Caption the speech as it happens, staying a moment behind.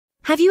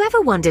Have you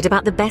ever wondered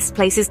about the best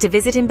places to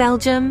visit in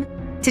Belgium?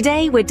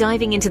 Today we're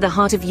diving into the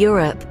heart of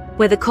Europe,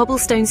 where the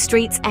cobblestone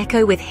streets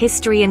echo with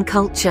history and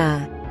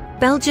culture.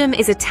 Belgium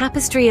is a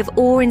tapestry of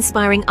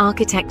awe-inspiring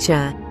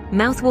architecture,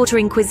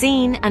 mouth-watering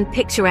cuisine, and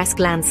picturesque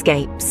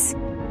landscapes.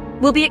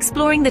 We'll be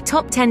exploring the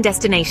top 10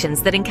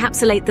 destinations that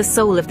encapsulate the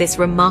soul of this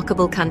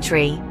remarkable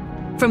country.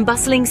 From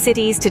bustling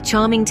cities to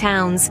charming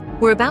towns,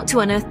 we're about to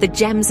unearth the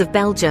gems of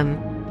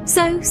Belgium.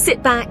 So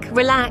sit back,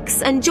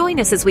 relax, and join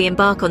us as we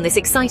embark on this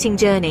exciting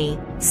journey.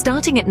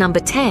 Starting at number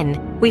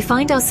 10, we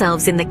find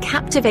ourselves in the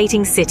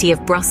captivating city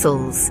of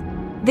Brussels.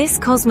 This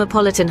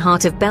cosmopolitan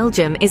heart of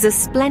Belgium is a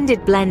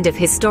splendid blend of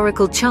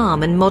historical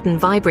charm and modern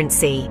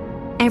vibrancy.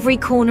 Every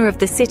corner of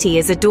the city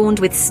is adorned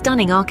with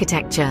stunning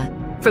architecture,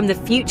 from the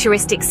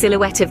futuristic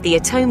silhouette of the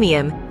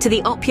Atomium to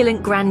the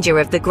opulent grandeur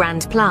of the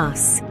Grand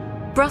Place.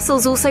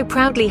 Brussels also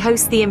proudly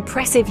hosts the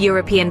impressive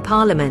European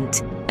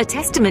Parliament, a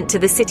testament to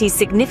the city's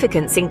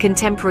significance in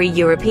contemporary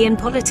European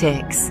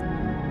politics.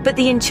 But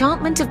the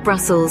enchantment of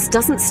Brussels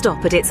doesn't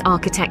stop at its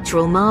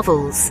architectural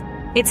marvels.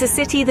 It's a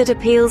city that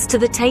appeals to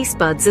the taste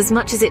buds as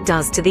much as it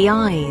does to the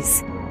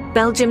eyes.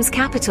 Belgium's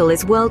capital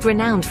is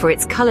world-renowned for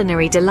its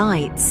culinary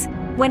delights.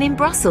 When in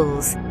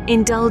Brussels,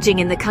 indulging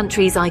in the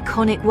country's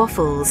iconic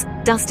waffles,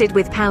 dusted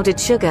with powdered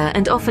sugar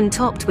and often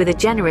topped with a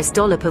generous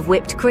dollop of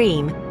whipped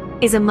cream,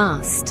 is a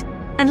must.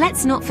 And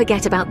let's not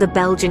forget about the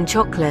Belgian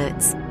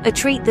chocolates, a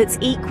treat that's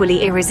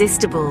equally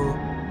irresistible.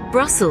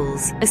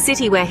 Brussels, a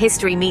city where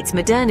history meets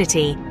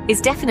modernity,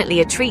 is definitely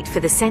a treat for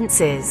the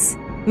senses.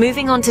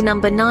 Moving on to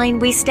number 9,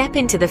 we step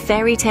into the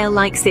fairy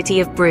tale-like city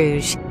of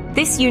Bruges.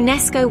 This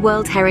UNESCO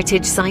World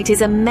Heritage Site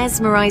is a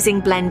mesmerizing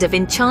blend of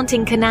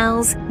enchanting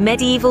canals,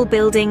 medieval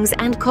buildings,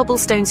 and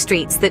cobblestone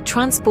streets that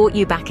transport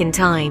you back in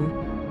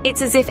time.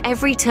 It's as if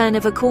every turn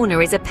of a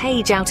corner is a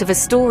page out of a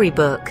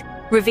storybook,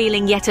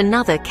 revealing yet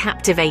another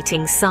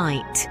captivating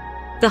sight.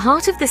 The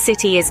heart of the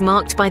city is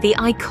marked by the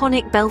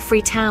iconic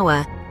Belfry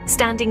Tower,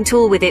 standing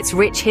tall with its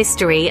rich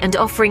history and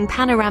offering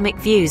panoramic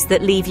views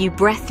that leave you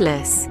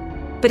breathless.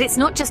 But it's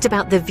not just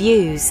about the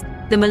views.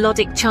 The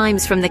melodic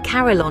chimes from the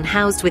carillon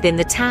housed within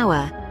the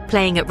tower,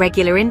 playing at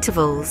regular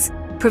intervals,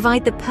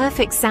 provide the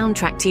perfect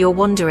soundtrack to your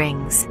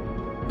wanderings.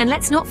 And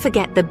let's not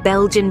forget the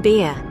Belgian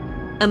beer,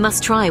 a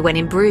must-try when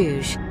in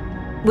Bruges.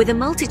 With a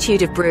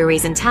multitude of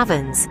breweries and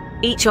taverns,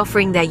 each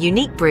offering their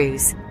unique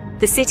brews,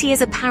 the city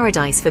is a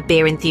paradise for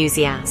beer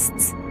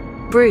enthusiasts.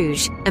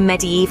 Bruges, a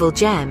medieval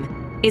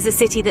gem, is a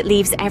city that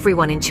leaves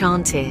everyone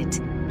enchanted.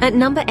 At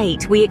number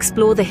 8, we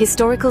explore the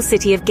historical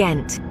city of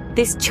Ghent.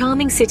 This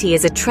charming city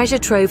is a treasure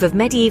trove of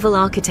medieval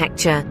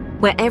architecture,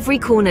 where every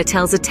corner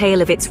tells a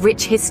tale of its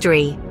rich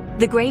history.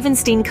 The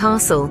Gravenstein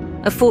Castle,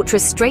 a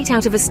fortress straight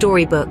out of a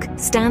storybook,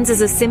 stands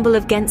as a symbol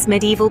of Ghent's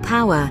medieval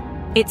power.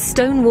 Its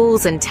stone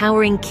walls and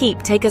towering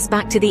keep take us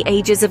back to the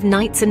ages of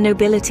knights and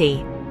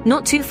nobility.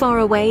 Not too far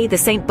away, the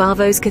St.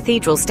 Bavo's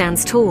Cathedral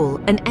stands tall,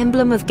 an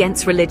emblem of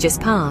Ghent's religious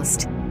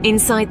past.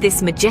 Inside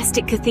this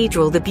majestic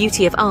cathedral, the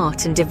beauty of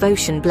art and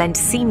devotion blend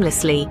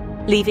seamlessly,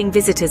 leaving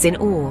visitors in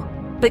awe.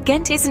 But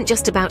Ghent isn't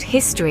just about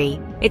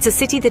history, it's a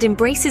city that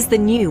embraces the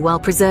new while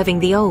preserving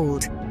the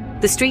old.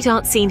 The street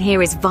art scene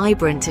here is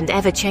vibrant and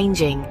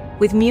ever-changing,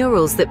 with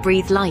murals that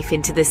breathe life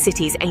into the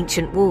city's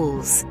ancient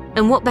walls.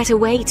 And what better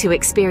way to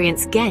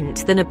experience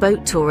Ghent than a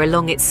boat tour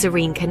along its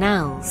serene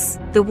canals?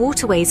 The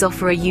waterways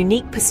offer a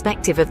unique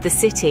perspective of the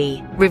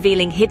city,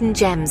 revealing hidden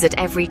gems at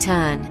every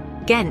turn.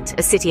 Ghent,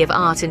 a city of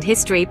art and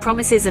history,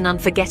 promises an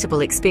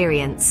unforgettable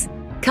experience.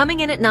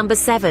 Coming in at number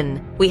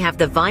 7, we have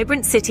the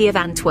vibrant city of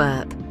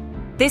Antwerp.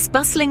 This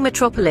bustling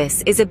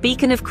metropolis is a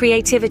beacon of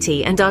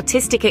creativity and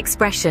artistic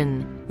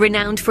expression,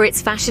 renowned for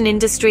its fashion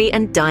industry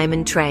and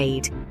diamond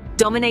trade.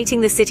 Dominating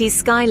the city's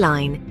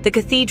skyline, the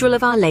Cathedral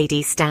of Our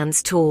Lady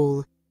stands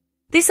tall.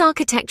 This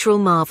architectural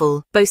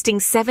marvel, boasting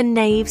 7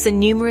 naves and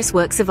numerous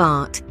works of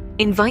art,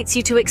 invites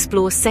you to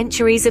explore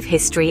centuries of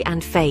history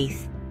and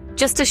faith.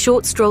 Just a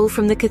short stroll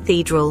from the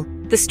cathedral,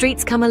 the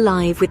streets come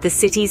alive with the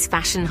city's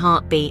fashion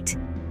heartbeat.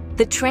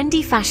 The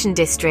trendy fashion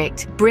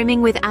district,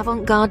 brimming with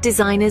avant-garde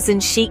designers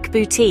and chic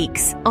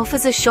boutiques,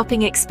 offers a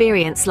shopping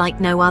experience like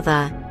no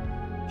other.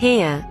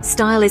 Here,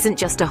 style isn't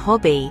just a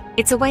hobby,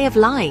 it's a way of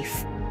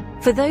life.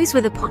 For those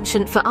with a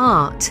penchant for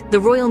art, the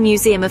Royal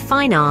Museum of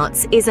Fine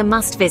Arts is a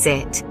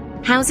must-visit.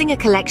 Housing a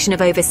collection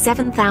of over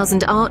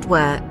 7,000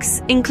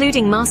 artworks,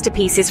 including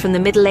masterpieces from the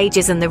Middle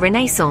Ages and the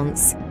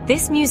Renaissance,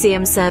 this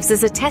museum serves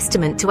as a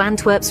testament to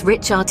Antwerp's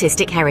rich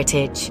artistic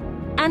heritage.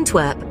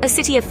 Antwerp, a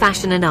city of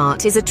fashion and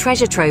art, is a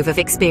treasure trove of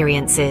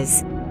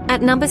experiences.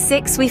 At number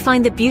 6, we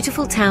find the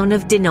beautiful town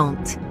of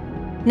Dinant.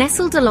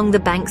 Nestled along the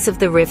banks of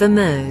the River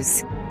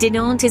Meuse,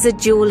 Dinant is a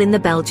jewel in the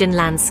Belgian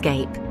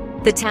landscape.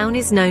 The town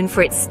is known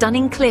for its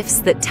stunning cliffs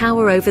that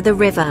tower over the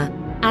river,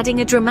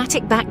 adding a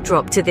dramatic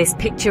backdrop to this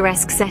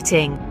picturesque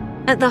setting.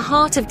 At the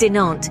heart of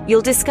Dinant,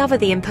 you'll discover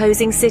the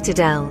imposing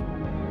citadel.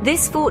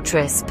 This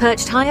fortress,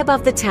 perched high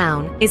above the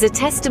town, is a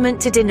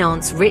testament to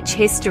Dinant's rich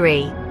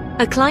history.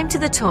 A climb to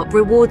the top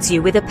rewards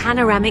you with a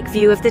panoramic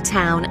view of the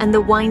town and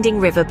the winding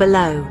river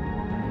below.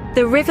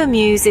 The River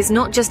Meuse is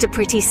not just a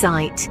pretty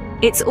sight,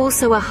 it's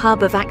also a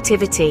hub of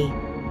activity.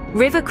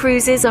 River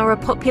cruises are a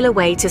popular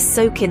way to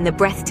soak in the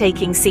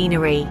breathtaking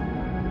scenery.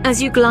 As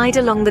you glide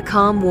along the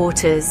calm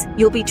waters,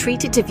 you'll be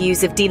treated to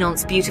views of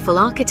Dinant's beautiful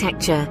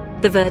architecture,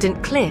 the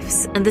verdant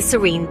cliffs, and the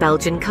serene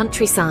Belgian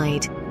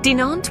countryside.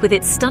 Dinant, with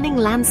its stunning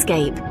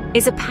landscape,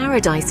 is a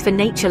paradise for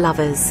nature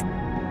lovers.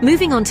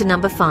 Moving on to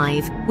number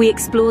 5, we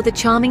explore the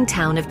charming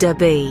town of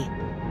Derby.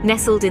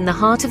 Nestled in the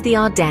heart of the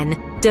Ardennes,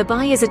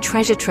 Derby is a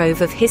treasure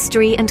trove of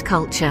history and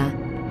culture.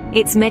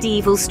 Its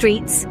medieval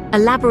streets, a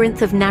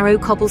labyrinth of narrow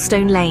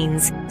cobblestone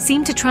lanes,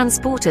 seem to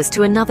transport us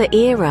to another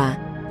era,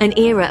 an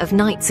era of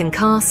knights and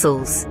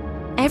castles.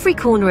 Every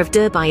corner of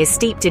Derby is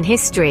steeped in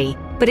history,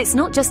 but it's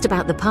not just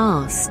about the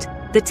past.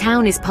 The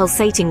town is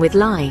pulsating with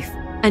life,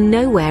 and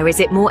nowhere is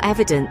it more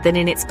evident than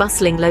in its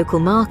bustling local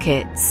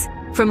markets.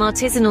 From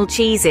artisanal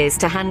cheeses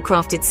to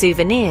handcrafted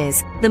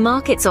souvenirs, the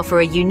markets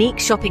offer a unique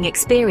shopping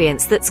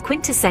experience that's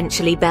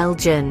quintessentially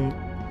Belgian.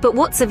 But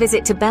what's a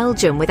visit to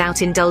Belgium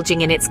without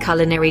indulging in its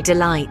culinary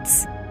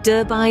delights?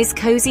 Derby's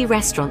cozy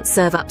restaurants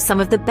serve up some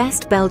of the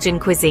best Belgian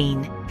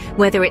cuisine.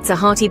 Whether it's a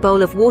hearty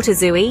bowl of water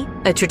zooey,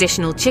 a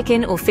traditional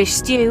chicken or fish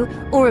stew,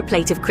 or a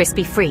plate of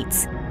crispy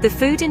frites, the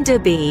food in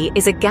Derby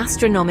is a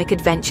gastronomic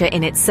adventure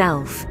in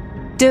itself.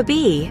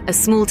 Derby, a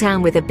small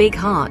town with a big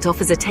heart,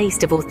 offers a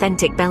taste of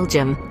authentic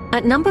Belgium.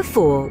 At number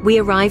 4, we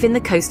arrive in the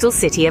coastal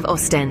city of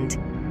Ostend.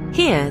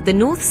 Here, the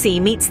North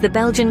Sea meets the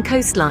Belgian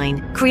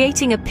coastline,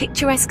 creating a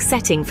picturesque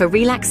setting for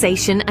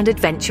relaxation and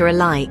adventure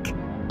alike.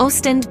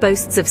 Ostend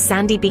boasts of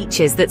sandy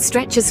beaches that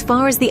stretch as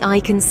far as the eye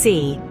can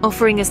see,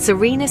 offering a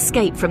serene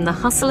escape from the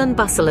hustle and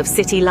bustle of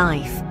city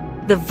life.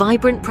 The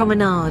vibrant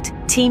promenade,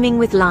 teeming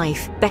with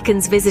life,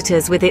 beckons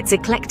visitors with its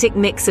eclectic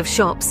mix of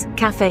shops,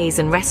 cafes,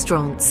 and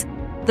restaurants.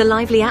 The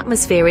lively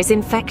atmosphere is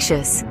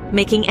infectious,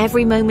 making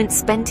every moment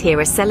spent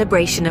here a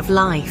celebration of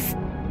life.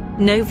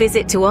 No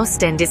visit to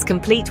Ostend is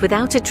complete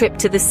without a trip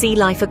to the Sea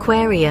Life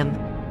Aquarium.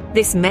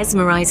 This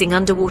mesmerizing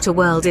underwater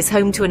world is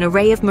home to an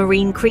array of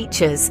marine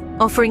creatures,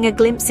 offering a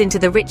glimpse into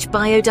the rich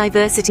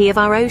biodiversity of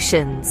our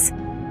oceans.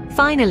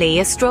 Finally,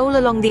 a stroll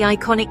along the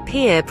iconic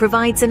pier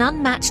provides an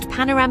unmatched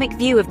panoramic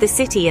view of the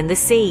city and the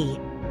sea,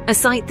 a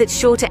sight that's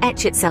sure to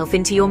etch itself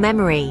into your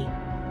memory.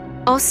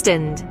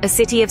 Ostend, a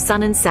city of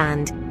sun and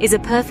sand, is a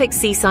perfect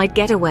seaside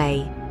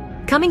getaway.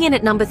 Coming in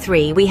at number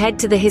 3, we head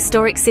to the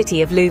historic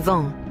city of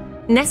Leuven.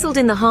 Nestled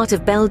in the heart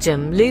of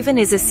Belgium, Leuven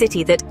is a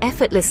city that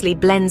effortlessly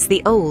blends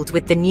the old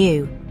with the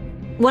new.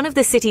 One of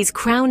the city's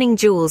crowning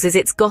jewels is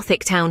its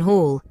Gothic town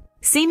hall.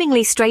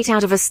 Seemingly straight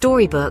out of a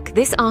storybook,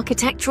 this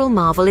architectural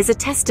marvel is a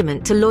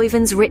testament to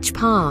Leuven's rich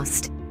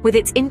past. With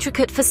its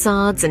intricate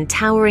facades and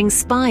towering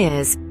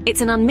spires,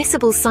 it's an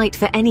unmissable sight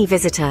for any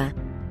visitor.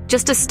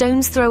 Just a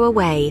stone's throw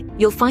away,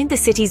 you'll find the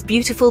city's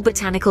beautiful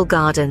botanical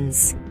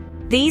gardens.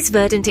 These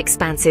verdant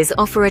expanses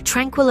offer a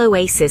tranquil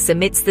oasis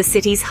amidst the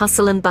city's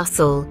hustle and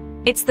bustle.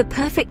 It's the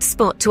perfect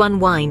spot to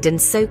unwind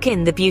and soak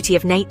in the beauty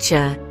of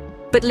nature.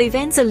 But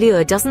Leuven's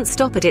allure doesn't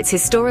stop at its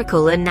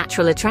historical and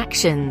natural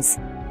attractions.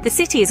 The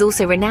city is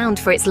also renowned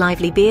for its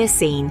lively beer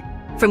scene.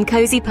 From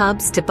cozy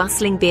pubs to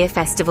bustling beer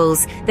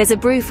festivals, there's a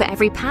brew for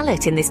every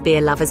palate in this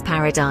beer lover's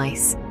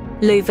paradise.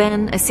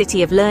 Leuven, a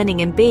city of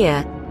learning and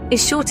beer,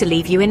 is sure to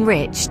leave you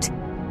enriched.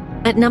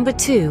 At number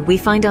 2, we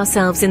find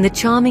ourselves in the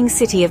charming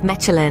city of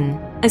Mechelen.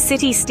 A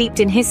city steeped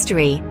in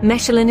history,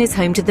 Mechelen is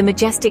home to the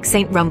majestic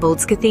St.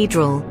 Rumbold's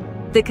Cathedral.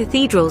 The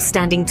cathedral,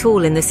 standing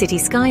tall in the city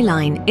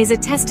skyline, is a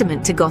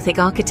testament to Gothic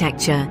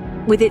architecture,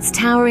 with its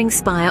towering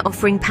spire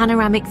offering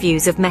panoramic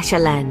views of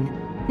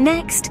Mechelen.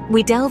 Next,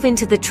 we delve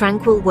into the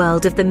tranquil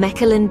world of the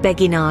Mechelen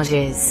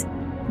Beguinages.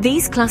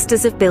 These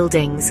clusters of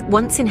buildings,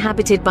 once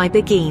inhabited by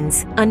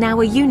Beguines, are now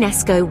a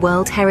UNESCO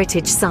World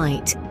Heritage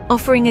Site,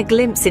 offering a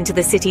glimpse into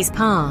the city's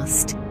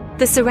past.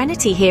 The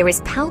serenity here is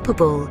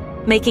palpable,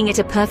 making it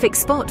a perfect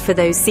spot for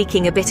those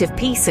seeking a bit of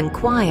peace and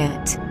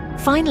quiet.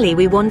 Finally,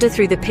 we wander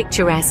through the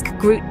picturesque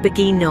Groot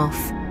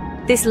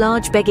Beguinoff. This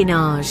large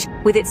beguinage,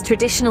 with its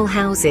traditional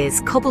houses,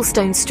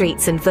 cobblestone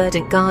streets and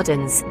verdant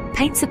gardens,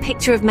 paints a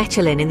picture of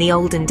Mechelen in the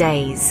olden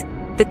days.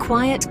 The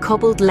quiet,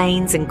 cobbled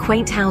lanes and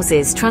quaint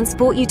houses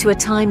transport you to a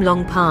time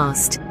long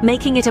past,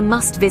 making it a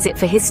must-visit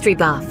for history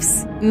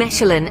buffs.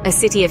 Mechelen, a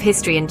city of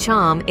history and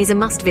charm, is a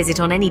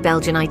must-visit on any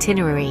Belgian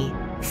itinerary.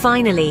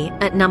 Finally,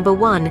 at number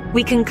 1,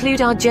 we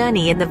conclude our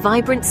journey in the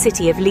vibrant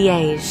city of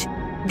Liège.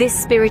 This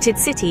spirited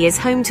city is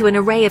home to an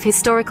array of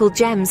historical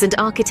gems and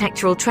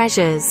architectural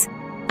treasures.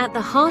 At the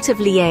heart of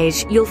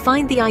Liège, you'll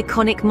find the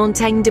iconic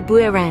Montagne de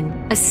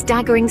Buren, a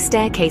staggering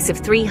staircase of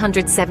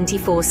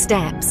 374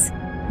 steps.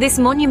 This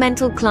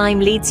monumental climb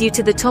leads you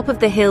to the top of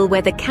the hill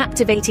where the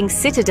captivating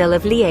citadel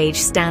of Liège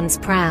stands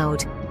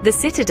proud. The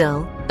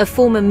citadel, a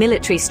former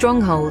military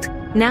stronghold,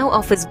 now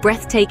offers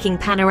breathtaking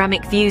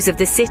panoramic views of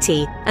the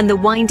city and the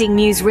winding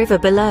Meuse River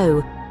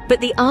below. But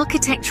the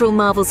architectural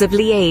marvels of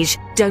Liège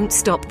don't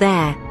stop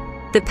there.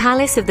 The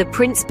Palace of the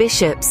Prince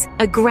Bishops,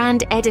 a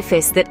grand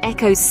edifice that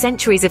echoes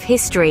centuries of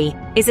history,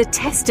 is a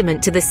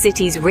testament to the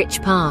city's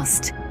rich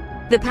past.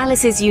 The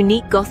palace's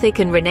unique Gothic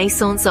and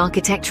Renaissance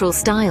architectural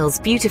styles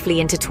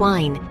beautifully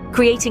intertwine,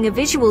 creating a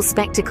visual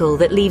spectacle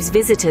that leaves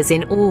visitors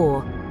in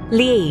awe.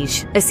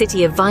 Liège, a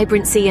city of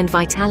vibrancy and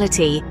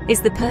vitality, is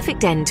the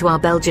perfect end to our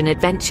Belgian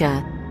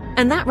adventure.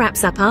 And that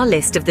wraps up our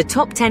list of the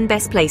top 10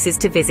 best places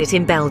to visit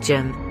in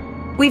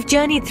Belgium. We've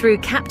journeyed through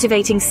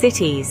captivating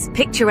cities,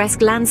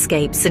 picturesque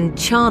landscapes, and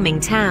charming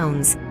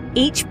towns,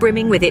 each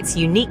brimming with its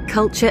unique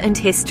culture and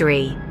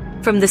history.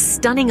 From the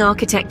stunning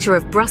architecture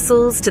of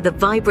Brussels to the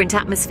vibrant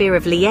atmosphere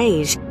of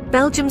Liège,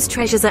 Belgium's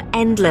treasures are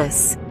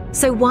endless.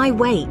 So why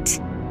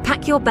wait?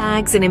 Pack your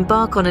bags and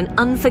embark on an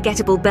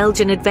unforgettable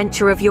Belgian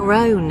adventure of your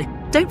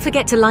own. Don't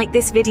forget to like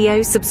this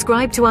video,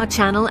 subscribe to our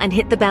channel, and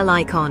hit the bell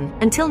icon.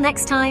 Until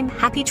next time,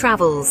 happy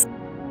travels!